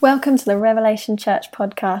Welcome to the Revelation Church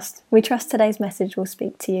podcast. We trust today's message will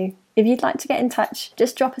speak to you. If you'd like to get in touch,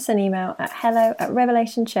 just drop us an email at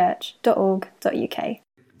hello@revelationchurch.org.uk.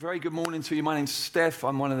 Very good morning to you. My name's Stef.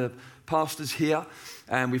 I'm one of the pastors here,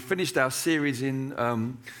 and we finished our series in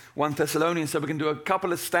 1 Thessalonians, so we're going to do a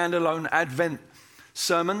couple of standalone Advent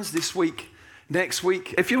sermons this week, next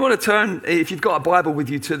week. If you want to turn, if you've got a Bible with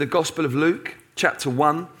you, to the Gospel of Luke, chapter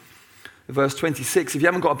 1, verse 26. If you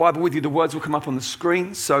haven't got a Bible with you, the words will come up on the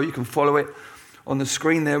screen, so you can follow it on the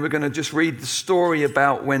screen there. We're going to just read the story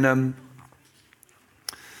about when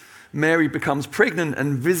Mary becomes pregnant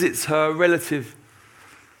and visits her relative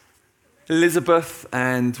Elizabeth,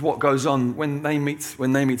 and what goes on when they meet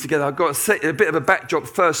together. I've got to set a bit of a backdrop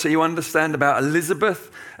first so you understand about Elizabeth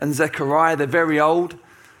and Zechariah. They're very old,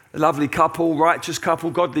 a lovely couple, righteous couple,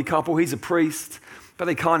 godly couple. He's a priest, but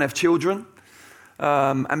they can't have children.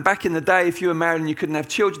 And back in the day, if you were married and you couldn't have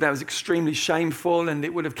children, that was extremely shameful, and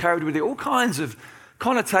it would have carried with it all kinds of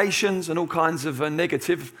connotations and all kinds of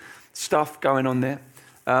negative stuff going on there.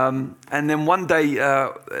 And then one day,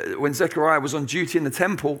 when Zechariah was on duty in the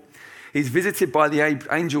temple, he's visited by the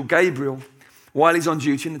angel Gabriel while he's on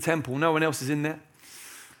duty in the temple. No one else is in there.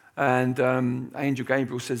 And angel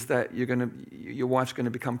Gabriel says that your wife's going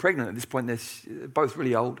to become pregnant. At this point, they're both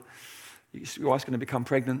really old. Your wife's going to become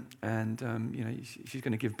pregnant, and she's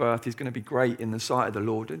going to give birth. He's going to be great in the sight of the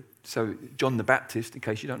Lord. And so John the Baptist, in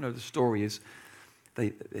case you don't know the story, is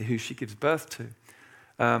who she gives birth to.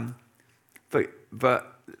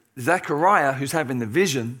 But Zechariah, who's having the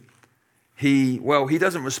vision, he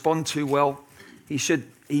doesn't respond too well. He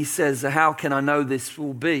says, "How can I know this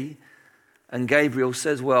will be?" And Gabriel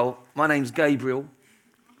says, "Well, my name's Gabriel,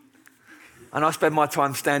 and I spend my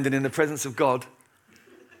time standing in the presence of God.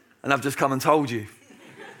 And I've just come and told you.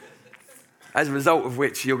 As a result of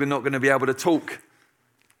which, you're not going to be able to talk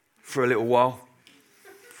for a little while.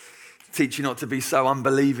 Teach you not to be so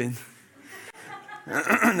unbelieving."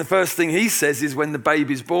 And the first thing he says is, when the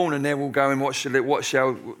baby's born, and they're all going, what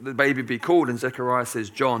shall the baby be called? And Zechariah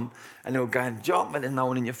says, John. And they're all going, John? But there's no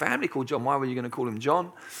one in your family called John. Why were you going to call him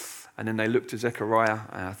John? And then they look to Zechariah,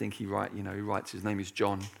 and I think he writes his name is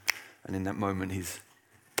John. And in that moment, his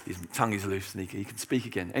tongue is loose and he can speak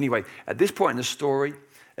again. Anyway, at this point in the story,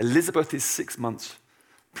 Elizabeth is 6 months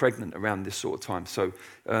pregnant around this sort of time. So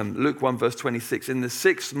Luke 1 verse 26, in the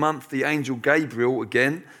 6th month, the angel Gabriel,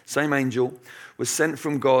 again, same angel, was sent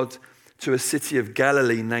from God to a city of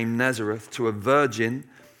Galilee named Nazareth, to a virgin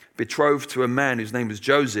betrothed to a man whose name was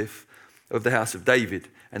Joseph, of the house of David.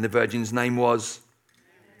 And the virgin's name was?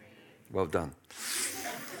 Well done.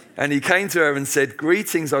 And he came to her and said,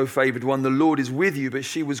 "Greetings, O favored one, the Lord is with you." But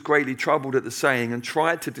she was greatly troubled at the saying and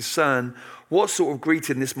tried to discern what sort of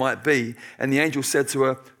greeting this might be. And the angel said to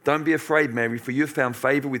her, "Don't be afraid, Mary, for you have found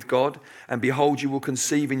favor with God. And behold, you will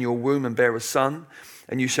conceive in your womb and bear a son,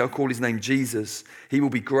 and you shall call his name Jesus. He will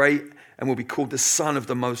be great and will be called the Son of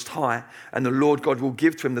the Most High. And the Lord God will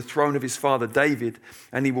give to him the throne of his father David,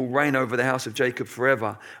 and he will reign over the house of Jacob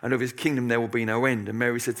forever, and of his kingdom there will be no end." And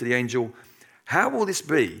Mary said to the angel, "How will this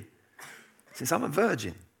be, since I'm a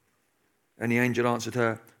virgin?" And the angel answered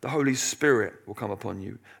her, "The Holy Spirit will come upon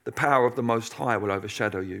you. The power of the Most High will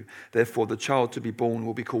overshadow you. Therefore, the child to be born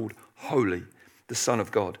will be called Holy, the Son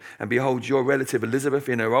of God. And behold, your relative Elizabeth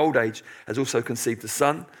in her old age has also conceived a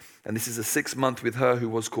son. And this is the 6th month with her who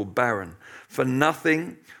was called barren. For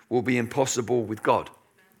nothing will be impossible with God."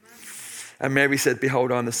 And Mary said,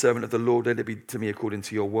 "Behold, I am the servant of the Lord. Let it be to me according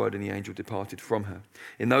to your word." And the angel departed from her.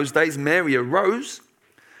 In those days, Mary arose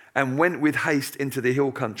and went with haste into the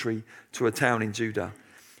hill country to a town in Judah.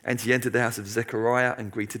 And she entered the house of Zechariah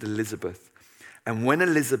and greeted Elizabeth. And when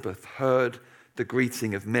Elizabeth heard the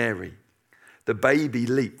greeting of Mary, the baby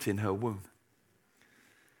leaped in her womb.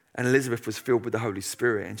 And Elizabeth was filled with the Holy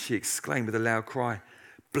Spirit, and she exclaimed with a loud cry,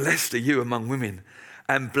 "Blessed are you among women,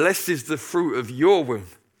 and blessed is the fruit of your womb.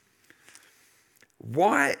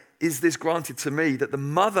 Why is this granted to me, that the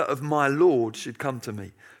mother of my Lord should come to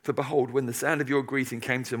me? For behold, when the sound of your greeting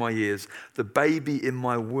came to my ears, the baby in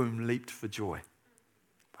my womb leaped for joy."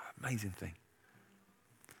 Amazing thing.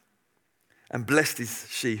 And blessed is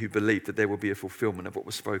she who believed that there will be a fulfillment of what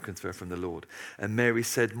was spoken to her from the Lord. And Mary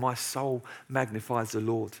said, "My soul magnifies the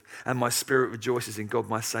Lord, and my spirit rejoices in God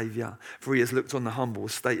my Saviour. For he has looked on the humble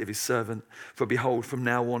estate of his servant. For behold, from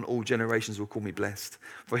now on all generations will call me blessed.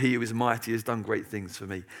 For he who is mighty has done great things for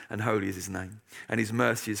me, and holy is his name. And his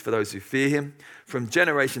mercy is for those who fear him. From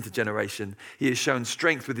generation to generation, he has shown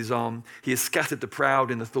strength with his arm. He has scattered the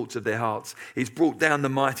proud in the thoughts of their hearts. He's brought down the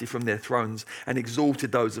mighty from their thrones, and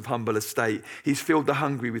exalted those of humble estate. 8. He's filled the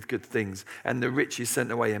hungry with good things, and the rich is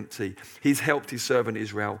sent away empty. He's helped his servant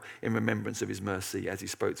Israel in remembrance of his mercy, as he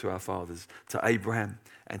spoke to our fathers, to Abraham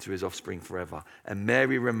and to his offspring forever. And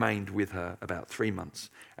Mary remained with her about 3 months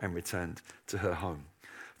and returned to her home.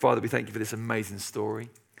 Father, we thank you for this amazing story.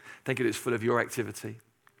 Thank you that it's full of your activity,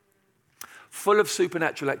 full of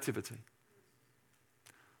supernatural activity.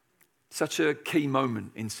 Such a key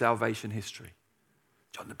moment in salvation history.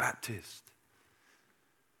 John the Baptist.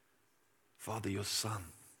 Father, your Son,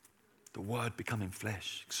 the Word becoming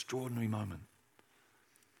flesh. Extraordinary moment.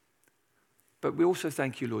 But we also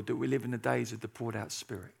thank you, Lord, that we live in the days of the poured out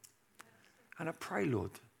Spirit. And I pray,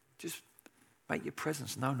 Lord, just make your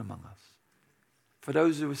presence known among us. For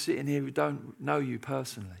those who are sitting here who don't know you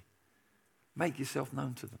personally, make yourself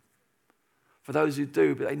known to them. For those who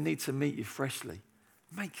do, but they need to meet you freshly,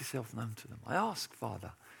 make yourself known to them. I ask,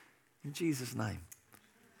 Father, in Jesus' name,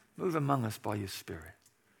 move among us by your Spirit.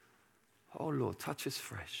 Oh, Lord, touch us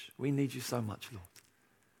fresh. We need you so much, Lord.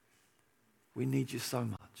 We need you so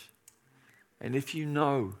much. And if you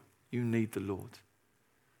know you need the Lord,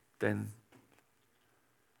 then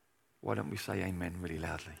why don't we say amen really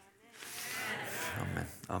loudly? Amen,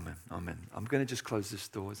 amen, amen. I'm going to just close this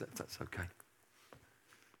door, if that's okay.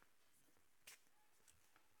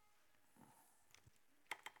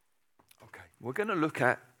 Okay, we're going to look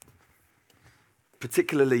at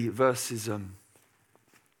particularly verses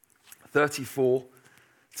 34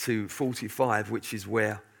 to 45, which is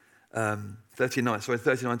where 39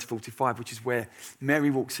 to 45, which is where Mary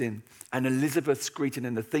walks in and Elizabeth's greeting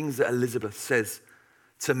and the things that Elizabeth says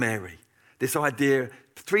to Mary. This idea,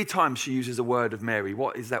 3 times she uses a word of Mary.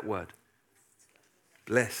 What is that word?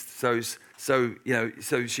 Blessed. So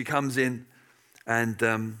she comes in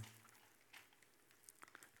and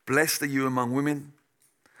blessed are you among women.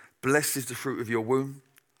 Blessed is the fruit of your womb.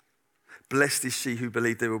 Blessed is she who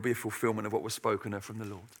believed there will be a fulfillment of what was spoken of from the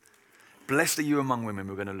Lord. Blessed are you among women,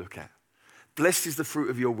 we're going to look at. Blessed is the fruit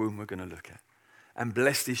of your womb, we're going to look at. And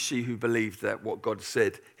blessed is she who believed that what God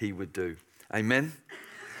said he would do. Amen?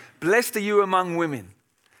 Blessed are you among women.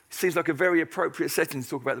 Seems like a very appropriate setting to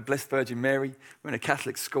talk about the Blessed Virgin Mary. We're in a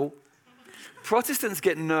Catholic school. Protestants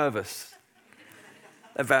get nervous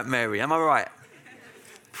about Mary, am I right?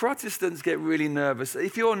 Protestants get really nervous.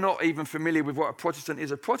 If you're not even familiar with what a Protestant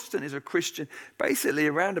is a Christian. Basically,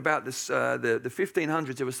 around about this, the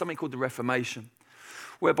 1500s, there was something called the Reformation,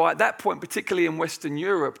 whereby at that point, particularly in Western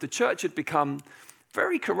Europe, the church had become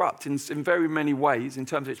very corrupt in very many ways in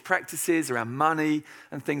terms of its practices around money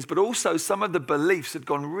and things, but also some of the beliefs had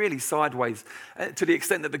gone really sideways to the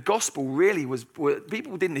extent that the gospel really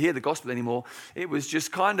people didn't hear the gospel anymore. It was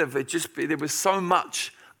just there was so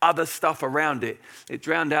much other stuff around it. It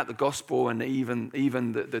drowned out the gospel and even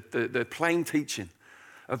the plain teaching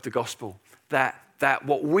of the gospel that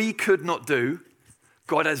what we could not do,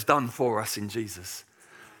 God has done for us in Jesus,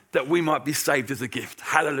 that we might be saved as a gift.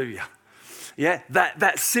 Hallelujah. Yeah,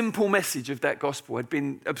 that simple message of that gospel had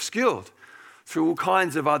been obscured through all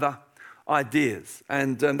kinds of other ideas.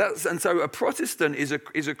 And so a Protestant is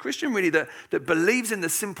a Christian really that believes in the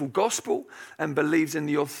simple gospel and believes in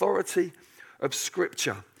the authority of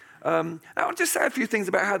Scripture. I'll just say a few things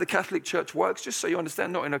about how the Catholic Church works, just so you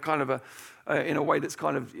understand, not in a kind of in a way that's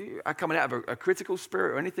kind of coming out of a critical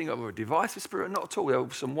spirit or anything, or a divisive spirit, not at all. There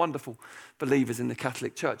are some wonderful believers in the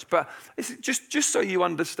Catholic Church. But it's just so you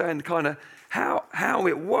understand kind of how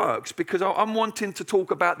it works, because I'm wanting to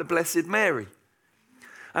talk about the Blessed Mary.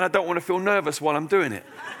 And I don't want to feel nervous while I'm doing it.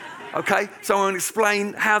 Okay, so I'm going to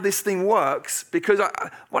explain how this thing works, because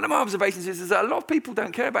one of my observations is that a lot of people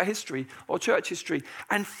don't care about history or church history,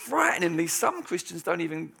 and frighteningly, some Christians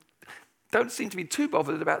don't seem to be too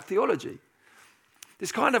bothered about theology.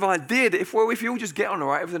 This kind of idea that if you all just get on all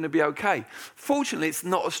right, everything will be okay. Fortunately, it's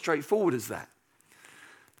not as straightforward as that.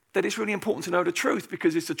 That it's really important to know the truth,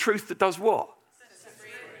 because it's the truth that does what?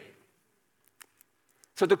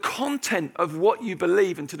 So the content of what you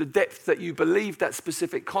believe, and to the depth that you believe that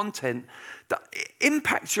specific content, that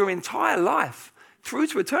impacts your entire life through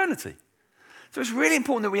to eternity. So it's really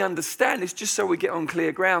important that we understand this, just so we get on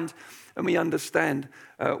clear ground and we understand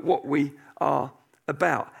what we are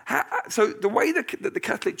about. So the way that the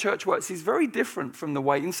Catholic Church works is very different from the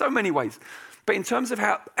way, in so many ways, but in terms of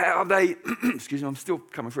how they, excuse me, I'm still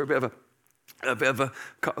coming through a bit of a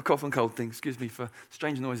cough and cold thing. Excuse me for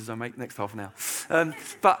strange noises I make next half an hour.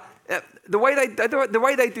 But the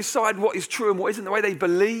way they decide what is true and what isn't, the way they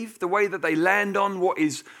believe, the way that they land on what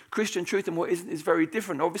is Christian truth and what isn't, is very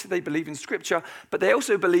different. Obviously, they believe in Scripture, but they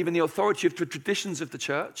also believe in the authority of the traditions of the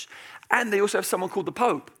church, and they also have someone called the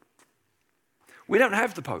Pope. We don't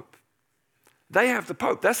have the Pope. They have the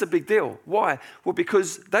Pope. That's a big deal. Why? Well,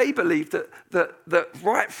 because they believe that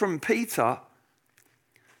right from Peter,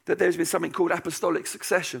 that there's been something called apostolic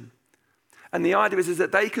succession. And the idea is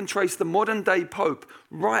that they can trace the modern day Pope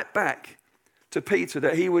right back to Peter,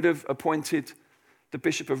 that he would have appointed the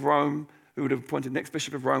Bishop of Rome, who would have appointed the next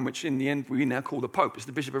Bishop of Rome, which in the end we now call the Pope. It's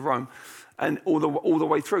the Bishop of Rome, and all the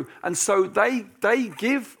way through. And so they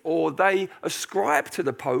give, or they ascribe to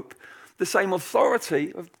the Pope the same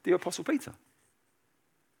authority of the Apostle Peter.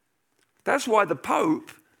 That's why the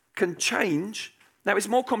Pope can change. Now, it's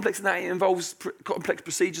more complex than that. It involves complex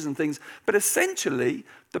procedures and things. But essentially,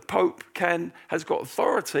 the Pope has got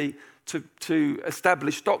authority to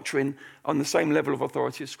establish doctrine on the same level of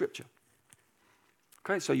authority as Scripture.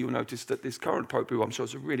 Okay, so you'll notice that this current Pope, who I'm sure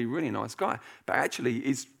is a really, really nice guy, but actually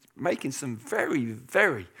is making some very,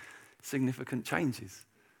 very significant changes.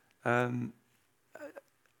 And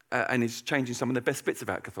is changing some of the best bits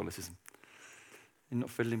about Catholicism. And not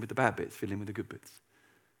fiddling with the bad bits, fiddling with the good bits.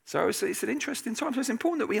 So it's an interesting time. So it's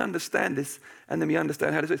important that we understand this, and then we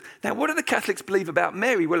understand how to do it. Now, what do the Catholics believe about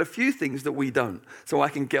Mary? Well, a few things that we don't. So I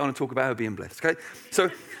can get on and talk about her being blessed, okay? So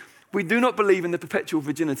we do not believe in the perpetual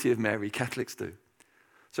virginity of Mary. Catholics do.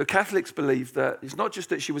 So Catholics believe that it's not just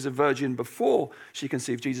that she was a virgin before she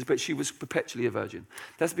conceived Jesus, but she was perpetually a virgin.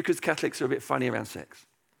 That's because Catholics are a bit funny around sex.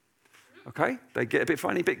 Okay? They get a bit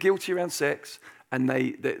funny, a bit guilty around sex, and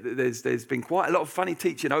there's been quite a lot of funny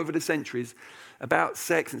teaching over the centuries about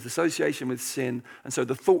sex and its association with sin. And so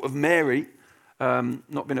the thought of Mary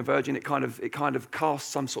not being a virgin, it kind of casts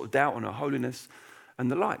some sort of doubt on her holiness and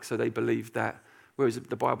the like. So they believe that, whereas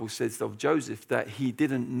the Bible says of Joseph that he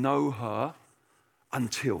didn't know her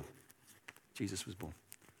until Jesus was born.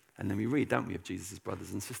 And then we read, don't we, of Jesus'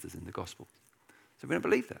 brothers and sisters in the gospel. So we don't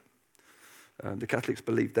believe that. The Catholics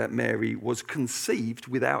believe that Mary was conceived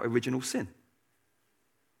without original sin.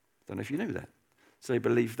 Don't know if you knew that. So they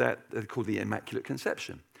believe that they're called the Immaculate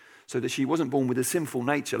Conception. So that she wasn't born with a sinful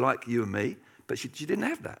nature like you and me, but she didn't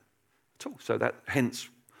have that at all. So that hence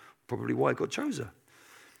probably why God chose her.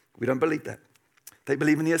 We don't believe that. They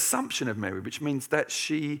believe in the Assumption of Mary, which means that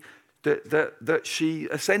she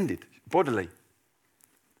ascended bodily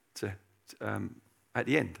at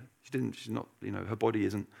the end. She's not, her body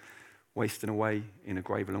isn't wasting away in a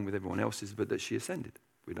grave along with everyone else's, but that she ascended.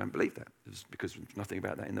 We don't believe that, because there's nothing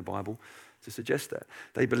about that in the Bible to suggest that.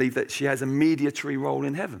 They believe that she has a mediatory role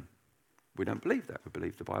in heaven. We don't believe that. We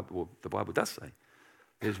believe the Bible does say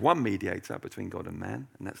there's one mediator between God and man,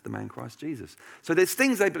 and that's the man Christ Jesus. So there's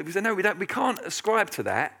things they believe. We say, no, we can't ascribe to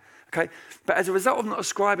that. Okay, but as a result of not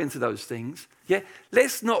ascribing to those things,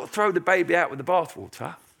 let's not throw the baby out with the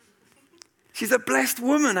bathwater. She's a blessed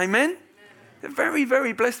woman, amen? A very,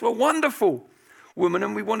 very blessed, wonderful woman,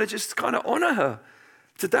 and we want to just kind of honor her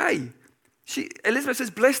today. Elizabeth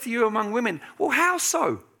says, blessed are you among women. Well, how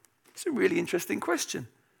so? It's a really interesting question.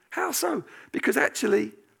 How so? Because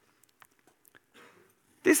actually,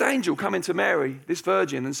 this angel coming to Mary, this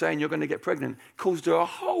virgin, and saying you're going to get pregnant, caused her a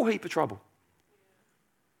whole heap of trouble.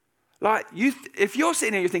 Like, if you're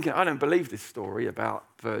sitting here, you're thinking, I don't believe this story about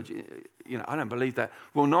virgin, I don't believe that.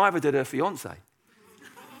 Well, neither did her fiancé.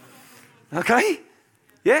 Okay?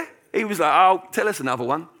 Yeah? He was like, oh, tell us another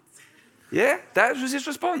one. Yeah? That was his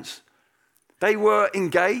response. They were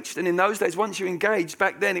engaged, and in those days, once you're engaged,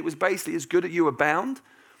 back then it was basically as good as you were bound.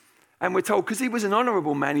 And we're told, because he was an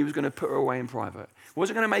honourable man, he was going to put her away in private. He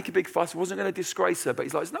wasn't going to make a big fuss, wasn't going to disgrace her, but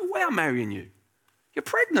he's like, there's no way I'm marrying you. You're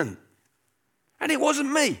pregnant. And it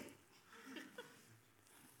wasn't me.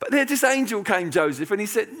 But then this angel came, Joseph, and he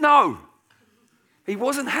said, no. He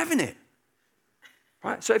wasn't having it.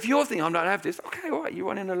 Right? So if you're thinking, I'm not going to have this, okay, all right, you're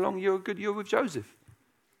running along, you're with Joseph.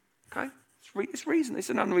 Okay? It's reason. It's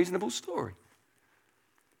an unreasonable story.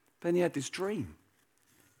 Then he had this dream.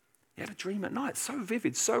 He had a dream at night, so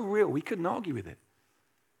vivid, so real, he couldn't argue with it.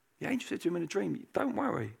 The angel said to him in a dream, don't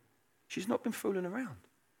worry, she's not been fooling around.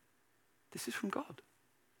 This is from God.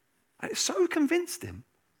 And it so convinced him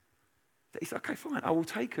that he said, okay, fine, I will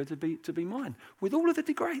take her to be mine. With all of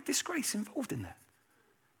the disgrace involved in that.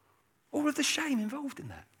 All of the shame involved in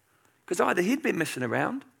that. Because either he'd been messing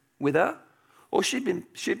around with her, or she'd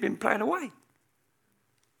been playing away.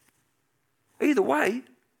 Either way,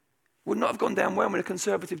 would not have gone down well in a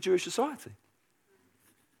conservative Jewish society.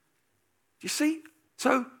 You see?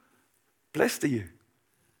 So, blessed are you.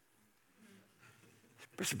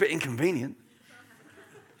 It's a bit inconvenient.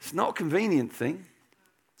 It's not a convenient thing.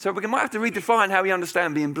 So we might have to redefine how we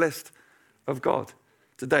understand being blessed of God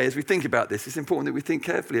today. As we think about this, it's important that we think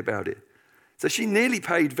carefully about it. So she nearly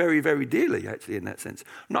paid very, very dearly, actually, in that sense.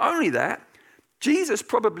 Not only that, Jesus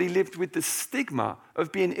probably lived with the stigma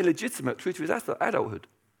of being illegitimate through to his adulthood.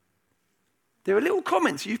 There are little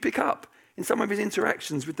comments you pick up in some of his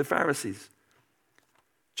interactions with the Pharisees.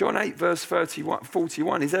 John 8, verse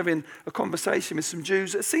 41, he's having a conversation with some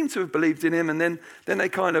Jews that seem to have believed in him, and then they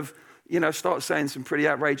kind of, start saying some pretty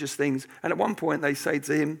outrageous things. And at one point they said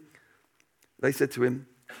to him,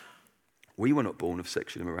 we were not born of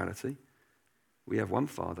sexual immorality. We have one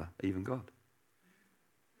Father, even God.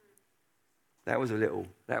 That was a little,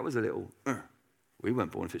 we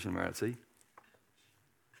weren't born of sexual immorality.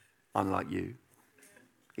 Unlike you.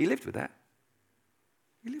 He lived with that.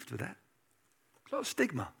 A lot of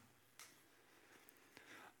stigma.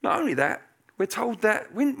 Not only that, we're told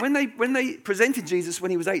that when they presented Jesus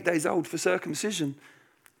when he was 8 days old for circumcision,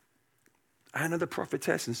 Anna the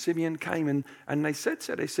prophetess and Simeon came and they said,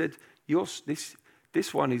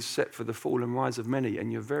 this one is set for the fall and rise of many,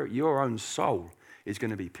 and your own soul is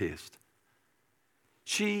going to be pierced.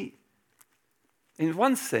 She, in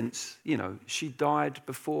one sense, she died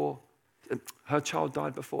before, her child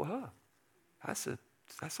died before her. That's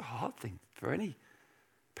a hard thing for any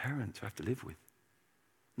parent to have to live with.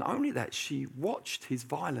 Not only that, she watched his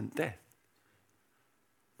violent death.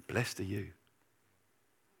 Blessed are you.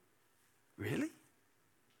 Really?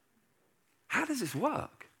 How does this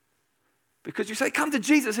work? Because you say, come to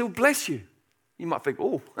Jesus, he'll bless you. You might think, I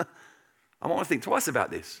might want to think twice about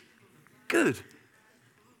this. Good.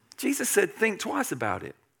 Jesus said, think twice about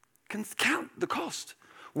it. Count the cost.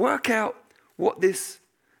 Work out what this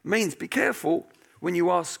means. Be careful when you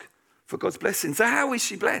ask for God's blessing. So how is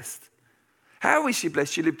she blessed? How is she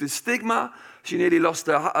blessed? She lived with stigma. She nearly lost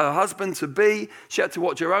her husband-to-be. She had to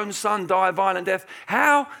watch her own son die a violent death.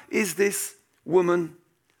 How is this woman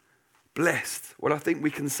blessed? Well, I think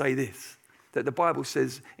we can say this, that the Bible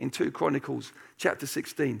says in 2 Chronicles chapter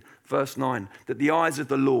 16, verse 9, that the eyes of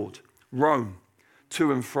the Lord roam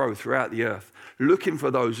to and fro throughout the earth, looking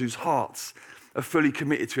for those whose hearts are fully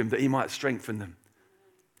committed to him, that he might strengthen them.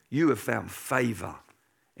 You have found favor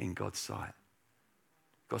in God's sight.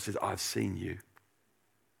 God says, I've seen you.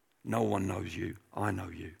 No one knows you. I know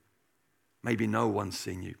you. Maybe no one's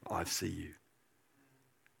seen you. I see you.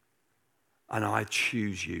 And I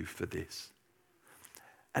choose you for this.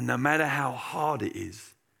 And no matter how hard it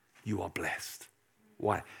is, you are blessed.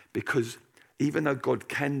 Why? Because even though God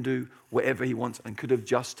can do whatever he wants and could have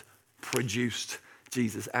just produced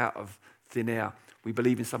Jesus out of thin air, we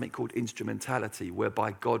believe in something called instrumentality,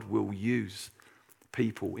 whereby God will use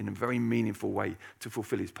people in a very meaningful way to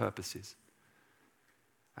fulfill his purposes.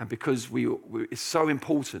 And because it's so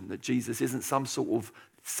important that Jesus isn't some sort of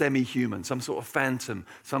semi-human, some sort of phantom,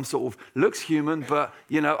 some sort of looks human, but,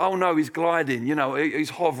 oh no, he's gliding, he's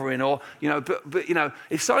hovering, or, but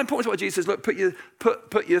it's so important what Jesus says, look, put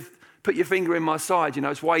your finger in my side.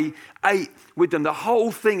 It's why he ate with them. The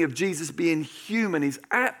whole thing of Jesus being human is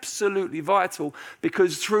absolutely vital,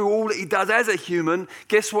 because through all that he does as a human,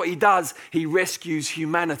 guess what he does? He rescues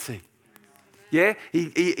humanity. Yeah,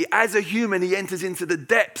 he as a human, he enters into the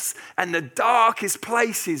depths and the darkest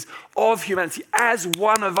places of humanity as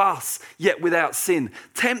one of us, yet without sin.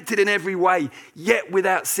 Tempted in every way, yet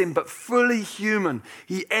without sin, but fully human.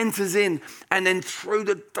 He enters in, and then through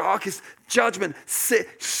the darkest judgment,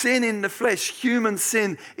 sin in the flesh, human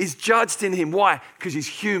sin is judged in him. Why? Because he's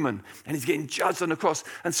human and he's getting judged on the cross.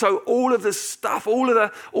 And so all of the stuff, all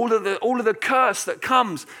of the curse that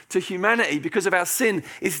comes to humanity because of our sin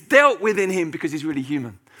is dealt with in him, because he's really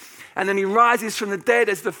human. And then he rises from the dead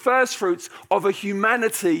as the first fruits of a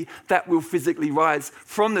humanity that will physically rise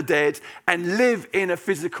from the dead and live in a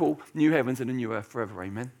physical new heavens and a new earth forever.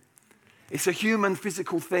 Amen. It's a human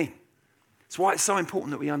physical thing. That's why it's so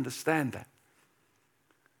important that we understand that.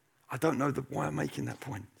 I don't know why I'm making that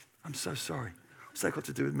point. I'm so sorry. What's that got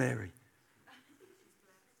to do with Mary?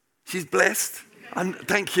 She's blessed.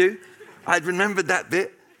 Thank you. I'd remembered that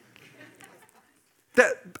bit.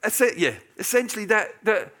 Essentially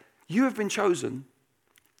that you have been chosen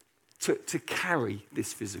to carry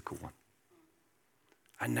this physical one.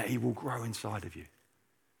 And that he will grow inside of you.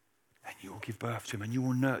 And you will give birth to him and you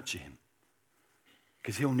will nurture him.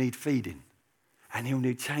 Because he'll need feeding. And he'll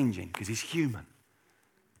need changing because he's human.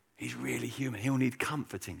 He's really human. He'll need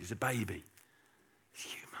comforting. He's a baby.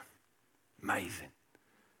 He's human. Amazing.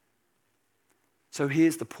 So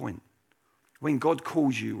here's the point. When God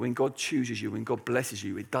calls you, when God chooses you, when God blesses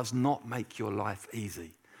you, it does not make your life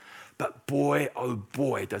easy. But boy, oh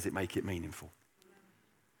boy, does it make it meaningful.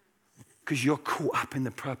 Because you're caught up in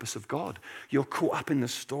the purpose of God. You're caught up in the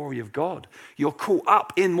story of God. You're caught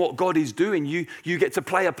up in what God is doing. You get to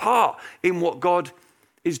play a part in what God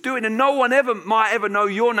is doing. And no one might ever know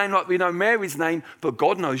your name like we know Mary's name, but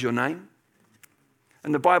God knows your name.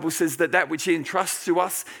 And the Bible says that that which he entrusts to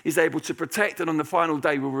us is able to protect, and on the final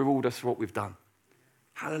day will reward us for what we've done.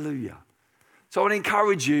 Hallelujah. So I want to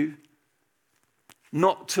encourage you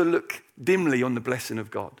not to look dimly on the blessing of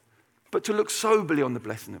God, but to look soberly on the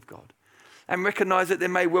blessing of God and recognize that there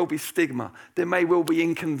may well be stigma, there may well be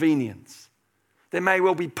inconvenience, there may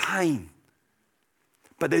well be pain,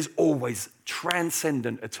 but there's always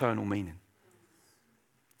transcendent eternal meaning.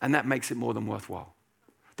 And that makes it more than worthwhile.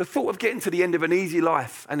 The thought of getting to the end of an easy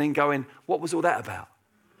life and then going, what was all that about?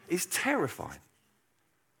 Is terrifying.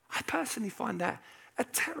 I personally find that a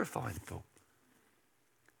terrifying thought.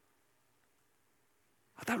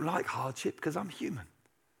 I don't like hardship because I'm human.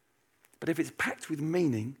 But if it's packed with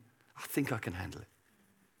meaning, I think I can handle it.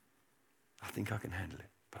 I think I can handle it.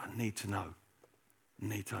 But I need to know,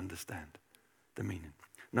 need to understand the meaning.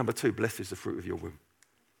 Number 2, blessed is the fruit of your womb.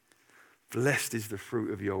 Blessed is the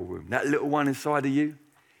fruit of your womb. That little one inside of you,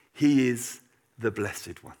 he is the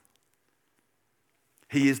blessed one.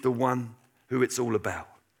 He is the one who it's all about.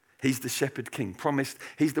 He's the shepherd king promised.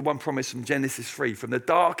 He's the one promised from Genesis 3, from the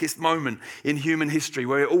darkest moment in human history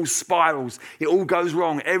where it all spirals, it all goes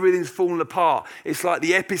wrong, everything's fallen apart. It's like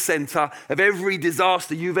the epicenter of every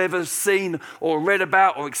disaster you've ever seen or read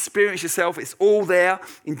about or experienced yourself. It's all there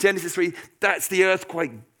in Genesis 3. That's the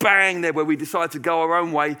earthquake, bang, there where we decide to go our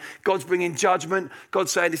own way. God's bringing judgment.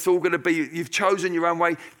 God's saying it's all going to be, you've chosen your own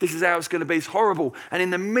way. This is how it's going to be. It's horrible. And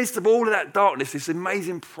in the midst of all of that darkness, this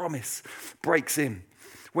amazing promise breaks in.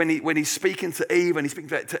 When he's speaking to Eve, and he's speaking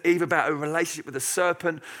to Eve about a relationship with the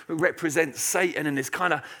serpent who represents Satan, and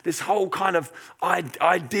this whole kind of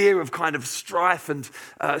idea of kind of strife and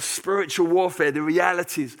spiritual warfare, the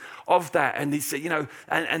realities of that. And he said,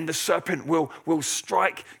 and the serpent will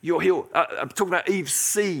strike your heel. I'm talking about Eve's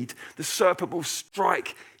seed. The serpent will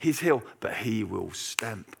strike his heel, but he will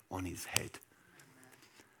stamp on his head.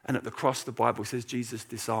 And at the cross, the Bible says Jesus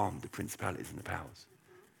disarmed the principalities and the powers.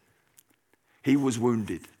 He was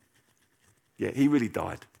wounded. Yeah, he really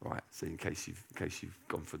died, right? So in case you've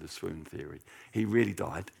gone for the swoon theory, he really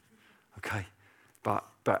died, okay? But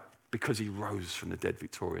because he rose from the dead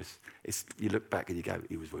victorious, you look back and you go,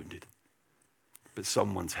 he was wounded. But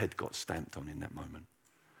someone's head got stamped on in that moment,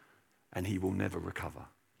 and he will never recover.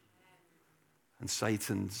 And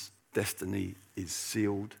Satan's destiny is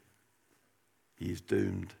sealed. He is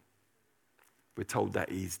doomed. We're told that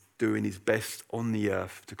he's doing his best on the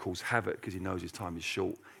earth to cause havoc because he knows his time is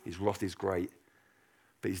short. His wrath is great,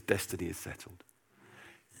 but his destiny is settled.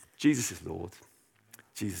 Jesus is Lord.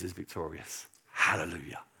 Jesus is victorious.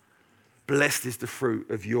 Hallelujah. Blessed is the fruit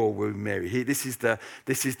of your womb, Mary. This is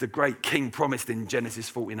the great king promised in Genesis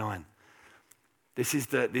 49. This is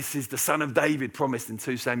the son of David promised in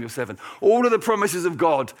 2 Samuel 7. All of the promises of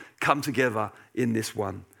God come together in this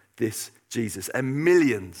one, this Jesus. And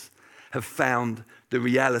millions have found the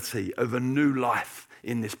reality of a new life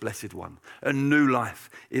in this blessed one, a new life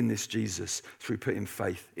in this Jesus through putting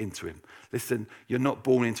faith into him. Listen, you're not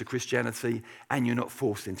born into Christianity and you're not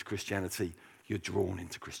forced into Christianity. You're drawn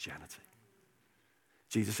into Christianity.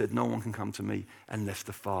 Jesus said, no one can come to me unless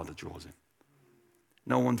the Father draws him.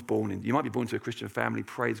 No one's born in, you might be born to a Christian family,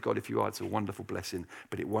 praise God if you are, it's a wonderful blessing,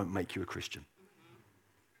 but it won't make you a Christian.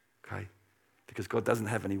 Okay? Because God doesn't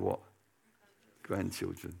have any what?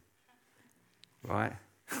 Grandchildren. Right?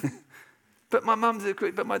 But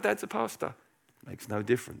my dad's a pastor. Makes no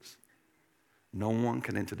difference. No one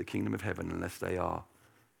can enter the kingdom of heaven unless they are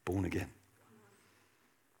born again.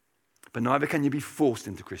 But neither can you be forced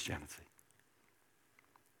into Christianity.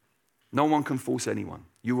 No one can force anyone.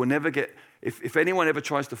 You will never get, if anyone ever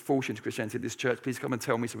tries to force you into Christianity at this church, please come and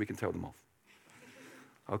tell me so we can tell them off.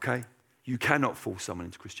 Okay? You cannot force someone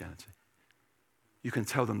into Christianity. You can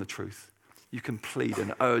tell them the truth. You can plead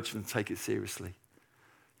and urge them to take it seriously.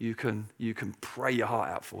 You can pray your heart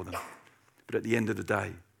out for them. But at the end of the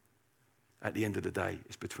day,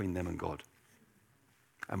 it's between them and God.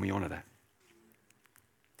 And we honor that.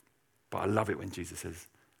 But I love it when Jesus says,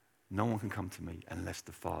 no one can come to me unless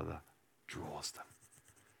the Father draws them.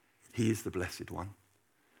 He is the blessed one.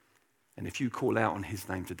 And if you call out on his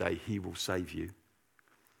name today, he will save you.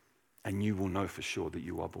 And you will know for sure that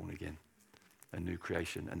you are born again, a new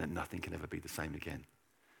creation, and that nothing can ever be the same again.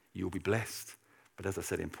 You'll be blessed. But as I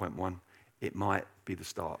said in point 1, it might be the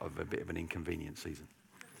start of a bit of an inconvenient season.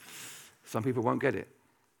 Some people won't get it.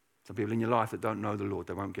 Some people in your life that don't know the Lord,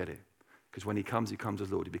 they won't get it. Because when he comes as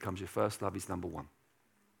Lord. He becomes your first love. He's number one.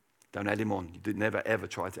 Don't add him on. You did never, ever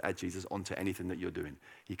try to add Jesus onto anything that you're doing.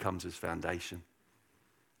 He comes as foundation.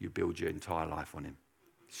 You build your entire life on him.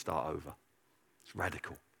 Start over. It's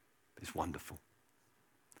radical. It's wonderful.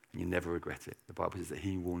 And you never regret it. The Bible says that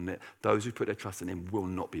he will those who put their trust in him will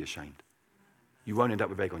not be ashamed. You won't end up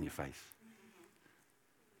with egg on your face.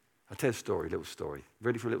 I'll tell a little story.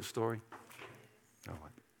 Ready for a little story? All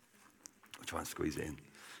right. I'll try and squeeze it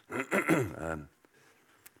in.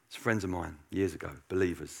 Some friends of mine, years ago,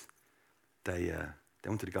 believers, they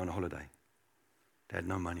wanted to go on a holiday. They had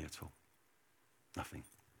no money at all. Nothing.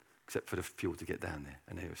 Except for the fuel to get down there.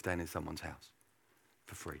 And they were staying in someone's house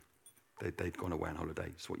for free. They'd gone away on holiday.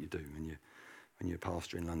 It's what you do when you're a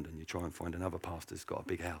pastor in London. You try and find another pastor who's got a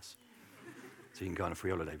big house. So you can go on a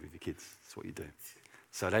free holiday with your kids. That's what you do.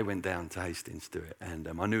 So they went down to Hastings to do it. And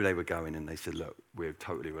I knew they were going, and they said, look, we're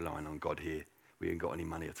totally relying on God here. We ain't got any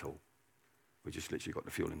money at all. We just literally got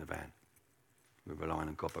the fuel in the van. We're relying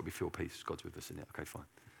on God, but we feel peace. God's with us in it. Okay, fine.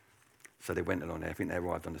 So they went along there. I think they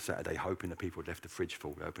arrived on the Saturday hoping that people had left the fridge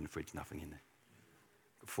full. They opened the fridge, nothing in there.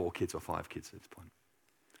 Got 4 kids or 5 kids at this point.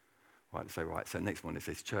 Right, they say, right, so next morning they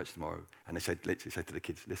say, it's church tomorrow. And they literally said to the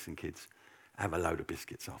kids, listen, kids, have a load of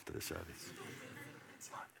biscuits after the service.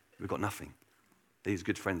 Right, we've got nothing. These are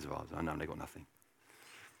good friends of ours. I know they got nothing.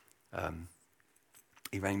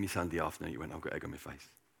 He rang me Sunday afternoon. He went, I've got egg on my face.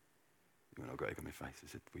 He went, I've got egg on my face. He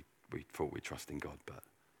said, we thought we'd trust in God, but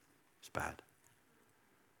it's bad.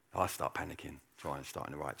 I start panicking,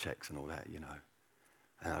 starting to write checks and all that, you know.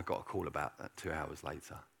 And I got a call about 2 hours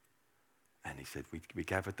later. And he said, we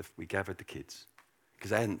gathered the kids.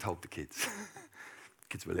 Because they hadn't told the kids.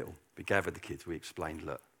 Kids were little. We gathered the kids. We explained,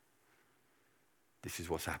 look, this is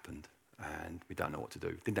what's happened. And we don't know what to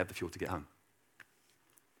do. Didn't have the fuel to get home.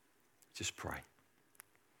 Just pray.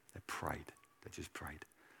 They prayed. They just prayed.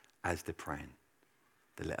 As they're praying,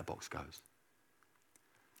 the letterbox goes.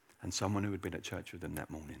 And someone who had been at church with them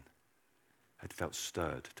that morning had felt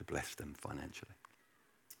stirred to bless them financially.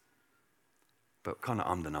 But kind of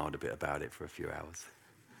ummed and ahed a bit about it for a few hours.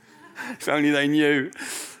 If only they knew.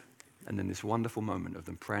 And then this wonderful moment of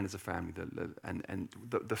them praying as a family, and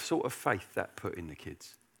the sort of faith that put in the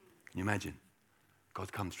kids. Can you imagine?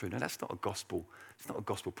 God comes through. Now that's not a gospel. It's not a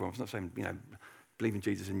gospel promise. It's not saying, you know, believe in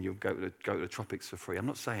Jesus and you'll go to the tropics for free. I'm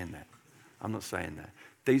not saying that. I'm not saying that.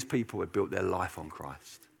 These people had built their life on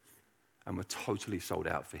Christ and were totally sold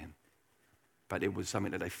out for him. But it was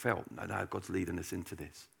something that they felt, no, God's leading us into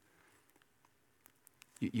this.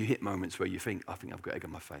 You hit moments where you think, I think I've got egg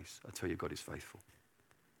on my face. I tell you, God is faithful.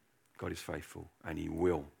 God is faithful, and he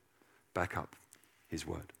will back up his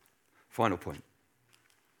word. Final point.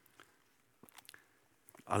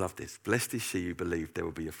 I love this. Blessed is she who believed there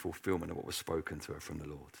will be a fulfillment of what was spoken to her from the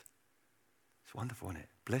Lord. It's wonderful, isn't it?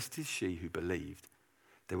 Blessed is she who believed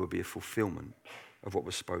there will be a fulfillment of what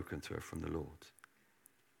was spoken to her from the Lord.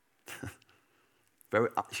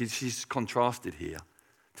 She's contrasted here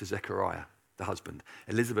to Zechariah, the husband.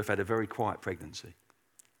 Elizabeth had a very quiet pregnancy,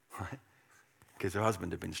 right? Because her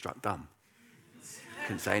husband had been struck dumb.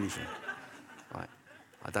 Couldn't say anything, right?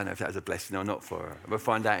 I don't know if that was a blessing or not for her. We'll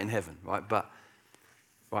find out in heaven, right? But,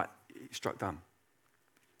 right, struck dumb.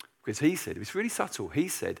 Because he said, it was really subtle, he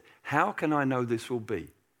said, how can I know this will be?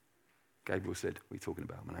 Gabriel said, what are you talking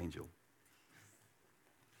about? I'm an angel.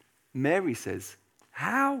 Mary says,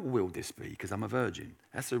 how will this be? Because I'm a virgin.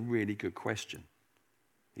 That's a really good question.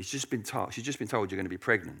 She's just been told you're going to be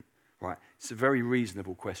pregnant, right? It's a very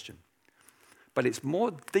reasonable question. But it's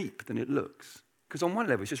more deep than it looks. Because on one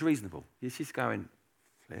level, it's just reasonable. She's going,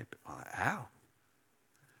 flip, how?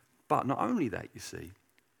 But not only that, you see,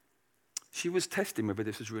 she was testing whether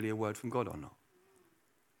this was really a word from God or not.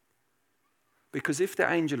 Because if the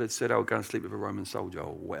angel had said, go and sleep with a Roman soldier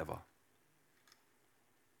or whatever,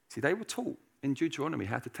 see, they were taught in Deuteronomy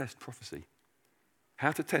how to test prophecy.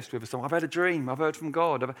 How to test whether someone, I've had a dream, I've heard from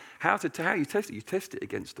God. How you test it? You test it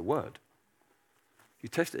against the word. You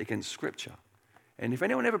test it against scripture. And if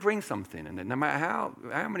anyone ever brings something, and no matter how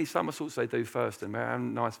many somersaults they do first, and how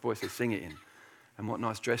nice voice they sing it in, and what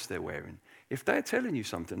nice dress they're wearing, if they're telling you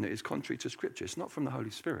something that is contrary to scripture, it's not from the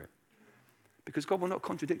Holy Spirit. Because God will not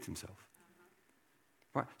contradict himself.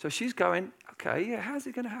 Right? So she's going, okay, yeah, how's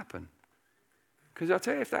it going to happen? Because I'll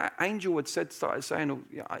tell you, if that angel had started saying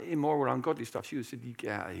immoral, ungodly stuff, she would have said, you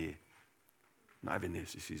get out of here. I'm not having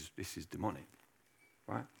this. This is demonic.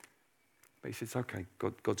 Right? But he says, okay,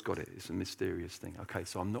 God's got it. It's a mysterious thing. Okay,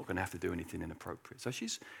 so I'm not going to have to do anything inappropriate. So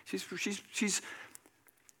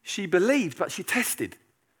she believed, but she tested.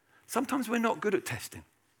 Sometimes we're not good at testing.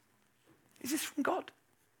 Is this from God?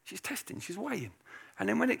 She's testing. She's weighing. And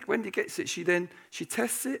then when it gets it, she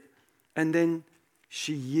tests it, and then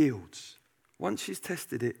she yields. Once she's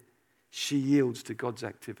tested it, she yields to God's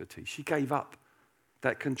activity. She gave up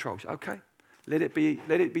that control. She, okay, let it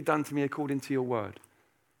be done to me according to your word.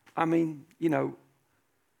 I mean,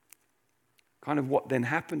 kind of what then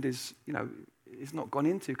happened is, it's not gone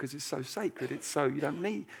into because it's so sacred. It's so, you don't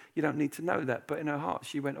need to know that. But in her heart,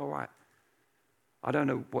 she went, all right. I don't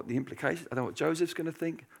know what the implications, I don't know what Joseph's going to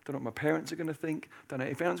think, I don't know what my parents are going to think, I don't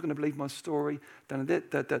know if anyone's going to believe my story, don't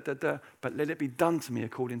know, but let it be done to me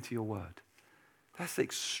according to your word. That's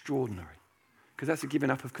extraordinary, because that's a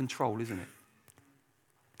giving up of control, isn't it?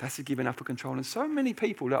 That's a giving up of control. And so many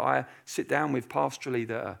people that I sit down with pastorally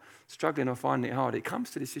that are struggling or finding it hard, it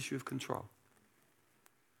comes to this issue of control.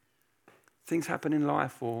 Things happen in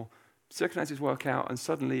life or circumstances work out, and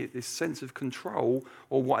suddenly this sense of control,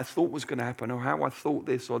 or what I thought was going to happen, or how I thought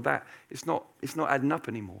this or that, it's not adding up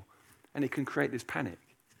anymore. And it can create this panic.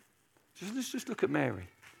 Let's just look at Mary.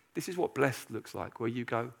 This is what blessed looks like, where you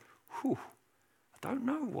go, whew, I don't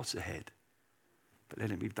know what's ahead, but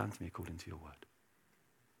let it be done to me according to your word.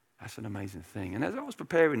 That's an amazing thing. And as I was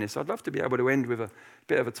preparing this, I'd love to be able to end with a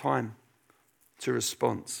bit of a time to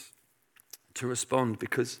respond,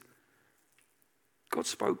 because God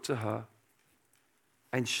spoke to her,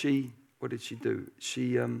 and what did she do?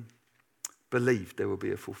 She believed there will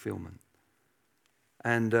be a fulfillment.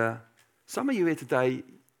 And some of you here today,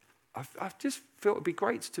 I've just felt it'd be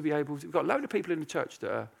great to be able to, we've got a load of people in the church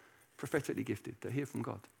that are prophetically gifted, that hear from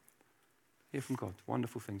God. Hear from God.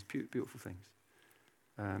 Wonderful things, beautiful things.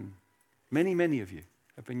 Many of you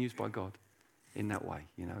have been used by God in that way.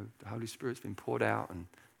 You know, the Holy Spirit's been poured out, and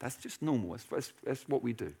that's just normal. That's what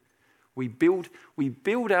we do. We build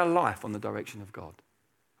our life on the direction of God,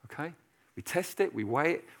 okay? We test it, we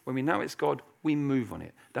weigh it. When we know it's God, we move on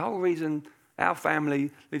it. The whole reason our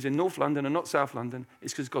family lives in North London and not South London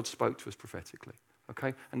is because God spoke to us prophetically,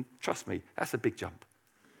 okay? And trust me, that's a big jump.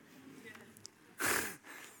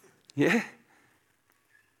 Yeah?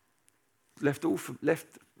 Left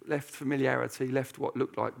familiarity, left what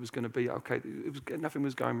looked like was going to be okay. Nothing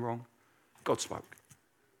was going wrong. God spoke.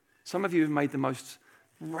 Some of you have made the most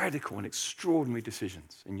radical and extraordinary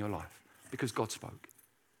decisions in your life because God spoke.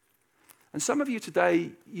 And some of you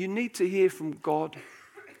today, you need to hear from God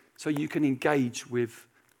so you can engage with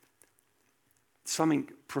something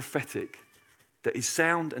prophetic that is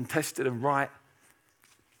sound and tested and right,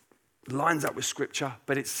 lines up with Scripture,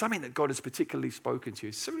 but it's something that God has particularly spoken to you.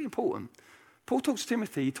 It's really important. Paul talks to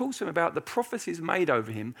Timothy, he talks to him about the prophecies made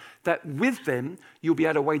over him, that with them you'll be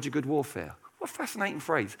able to wage a good warfare. What a fascinating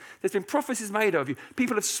phrase. There's been prophecies made over you.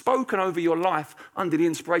 People have spoken over your life under the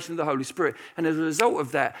inspiration of the Holy Spirit. And as a result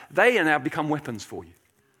of that, they are now become weapons for you.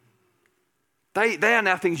 They are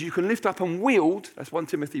now things you can lift up and wield. That's 1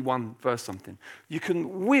 Timothy 1 verse something. You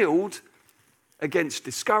can wield against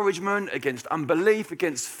discouragement, against unbelief,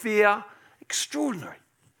 against fear. Extraordinary.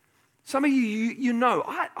 Some of you know,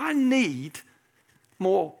 I need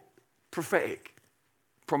more prophetic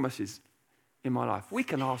promises in my life. We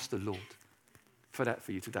can ask the Lord for that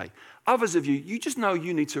for you today. Others of you, you just know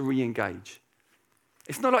you need to re-engage.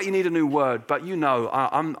 It's not like you need a new word, but you know,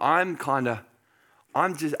 I've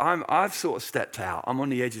sort of stepped out. I'm on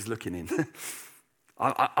the edges looking in.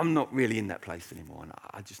 I'm not really in that place anymore, and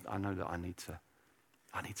I know that I need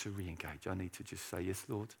to re-engage. I need to just say, yes,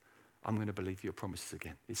 Lord, I'm going to believe your promises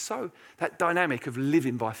again. It's so, that dynamic of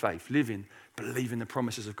living by faith, believing the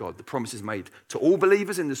promises of God, the promises made to all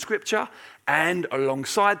believers in the Scripture, and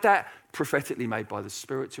alongside that, prophetically made by the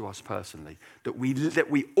Spirit to us personally, that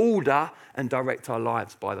we order and direct our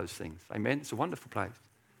lives by those things. Amen? It's a wonderful place.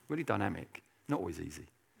 Really dynamic. Not always easy.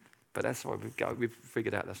 But that's why we've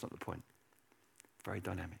figured out that's not the point. Very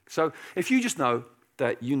dynamic. So if you just know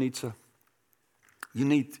that you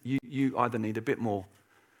either need a bit more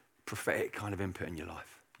prophetic kind of input in your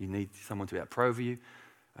life. You need someone to be able to pray over you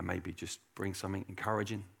and maybe just bring something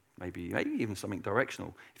encouraging, maybe even something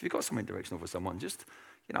directional. If you've got something directional for someone, just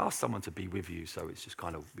ask someone to be with you, so it's just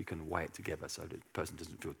kind of, we can weigh it together so the person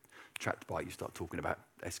doesn't feel trapped by it. You start talking about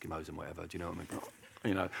Eskimos and whatever, do you know what I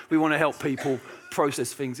mean? We want to help people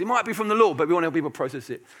process things. It might be from the Lord, but we want to help people process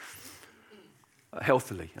it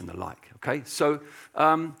healthily and the like, okay? So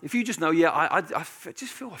if you just know, I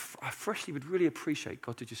just feel I freshly would really appreciate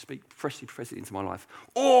God to just speak freshly prophetically into my life.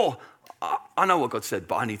 Or I know what God said,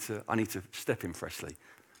 but I need to step in freshly.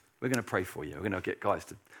 We're going to pray for you. We're going to get guys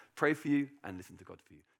to pray for you and listen to God for you.